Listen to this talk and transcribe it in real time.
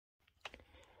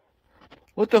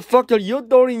What the fuck are you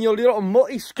doing, you little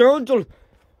mutty scoundrel?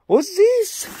 What's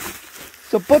this?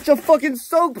 It's a bunch of fucking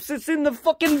soaps. It's in the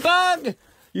fucking bag.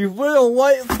 You little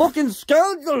white fucking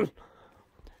scoundrel.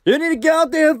 You need to get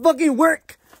out there and fucking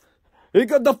work. You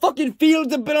got the fucking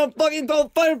fields have been on fucking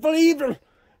fire for evil.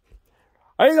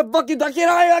 I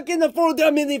can afford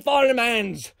them in the farm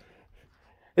hands.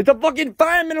 It's a fucking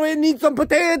fireman we need some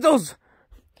potatoes.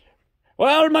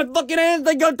 Well, my fucking hands,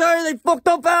 they got tired, they fucked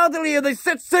up elderly, and they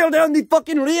set sail down the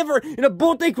fucking river in a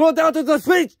boat they crawled out to the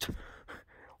street.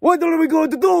 What are we going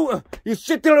to do? You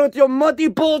sit there with your muddy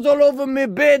paws all over my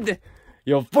bed.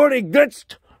 You furry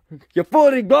glitched. You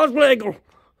furry goslegger.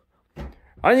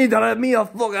 I need to have me a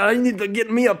fuck. I need to get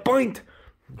me a pint.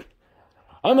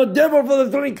 I'm a devil for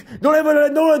the drink. Don't ever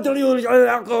know until you're an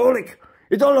alcoholic.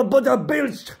 It's all a bunch of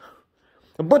bills.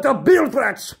 A bunch of bill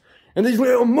flats. And these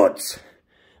little mutts.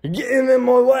 Getting in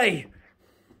my way.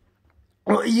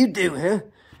 What are you doing, huh?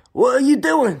 What are you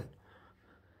doing?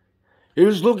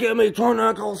 You just look at me trying to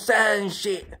act all sad and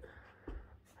shit.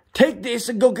 Take this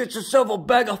and go get yourself a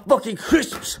bag of fucking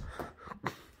crisps.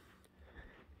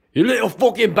 You little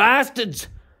fucking bastards.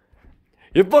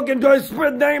 You fucking guys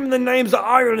spread the names of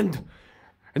Ireland.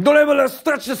 And don't ever let us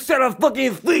touch a set of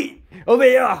fucking feet over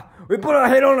here. We put our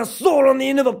head on a sword on the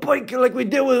end of a pike like we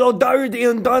did with O'Doherty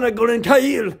and Donegal and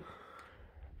Cahill.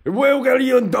 We'll get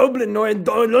you in Dublin or in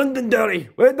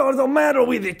Londonderry. What does the matter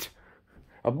with it?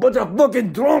 A bunch of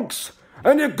fucking drunks.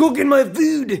 And they're cooking my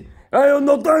food. I have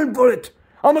no time for it.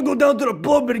 I'm gonna go down to the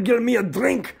pub and get me a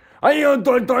drink. I ain't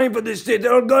got time for this shit.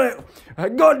 God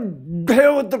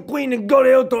hell with the Queen and God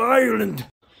hell to Ireland.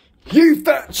 You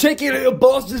fat cheeky little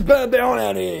bastards better be on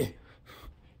out of here.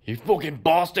 You fucking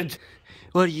bastards.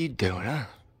 What are you doing, huh?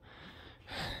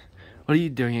 What are you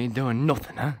doing? You ain't doing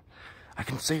nothing, huh? I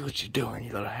can see what you're doing,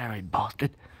 you little hairy bastard.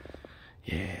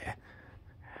 Yeah.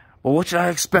 Well, what should I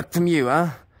expect from you,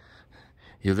 huh?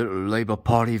 You little Labour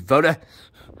Party voter.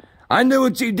 I know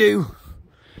what you do.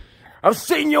 I've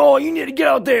seen you all. You need to get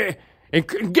out there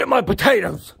and get my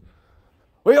potatoes.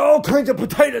 We got all kinds of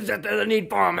potatoes out there that need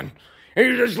farming. And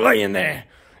you're just laying there.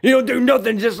 You don't do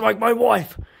nothing, just like my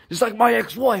wife. Just like my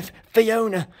ex-wife,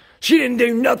 Fiona. She didn't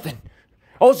do nothing.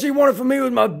 All she wanted from me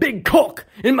was my big cock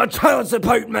and my child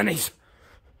support monies.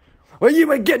 Well,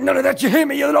 you ain't getting none of that, you hear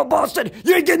me, you little bastard?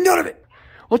 You ain't getting none of it.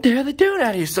 What the hell are they doing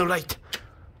out here so late?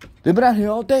 They've been out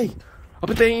here all day. I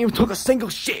bet they ain't even took a single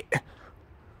shit.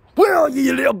 Where are you,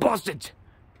 you little bastards?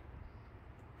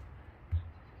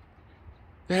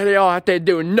 There they are out there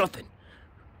doing nothing.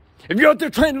 If you're out there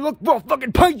trying to look for a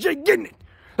fucking pint, you ain't getting it.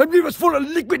 That river's full of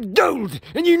liquid gold,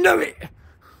 and you know it.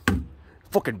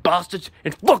 Fucking bastards,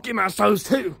 and fuck him assholes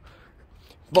too.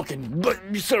 Fucking,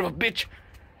 you son of a bitch.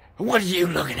 What are you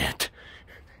looking at?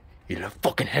 You little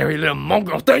fucking hairy little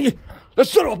mongrel thing. The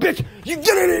son of a bitch, you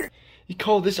get in here. You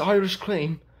call this Irish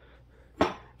cream?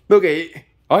 Look at it.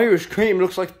 Irish cream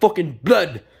looks like fucking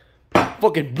blood.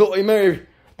 Fucking Bloody Mary.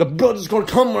 The blood is gonna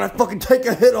come when I fucking take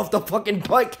a hit off the fucking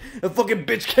pike. The fucking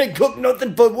bitch can't cook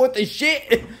nothing but what the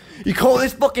shit. You call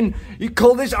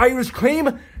this Irish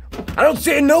cream? I don't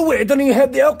see it nowhere. It doesn't even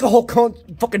have the alcohol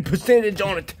fucking percentage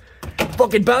on it.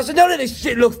 Fucking bastard. None of this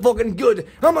shit looks fucking good.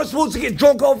 How am I supposed to get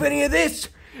drunk off any of this?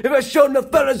 If I showed the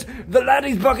fellas, the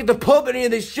laddies back at the pub any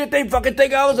of this shit, they fucking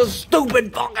think I was a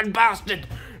stupid fucking bastard.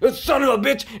 The son of a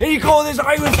bitch. And you call this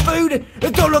Irish food?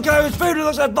 It don't look Irish food. It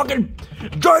looks like fucking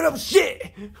dried up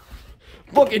shit.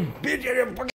 Fucking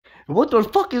bitch. What the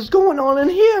fuck is going on in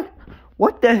here?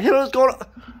 What the hell is going on?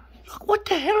 What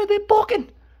the hell are they barking?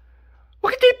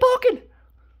 Look at they barking.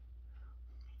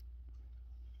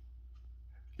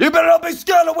 You better not be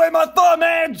scared away my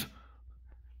farmhands.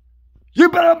 You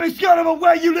better not be scared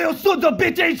away, you little sons of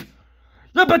bitches.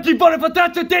 I bet you voted for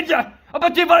Thatcher, did you? I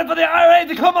bet you voted for the IRA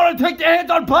to come on and take their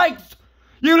hands on pikes.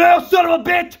 You little son of a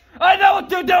bitch. I know what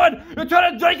you're doing. You're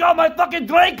trying to drink all my fucking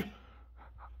drink.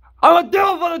 I'm a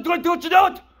devil for the drink, don't you know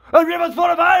it? A river's full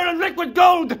of iron and liquid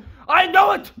gold. I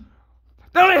know it.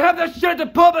 They only have this shit at the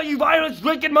pub, you Irish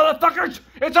drinking motherfuckers.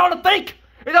 It's all a fake.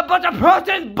 It's a bunch of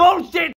processed bullshit.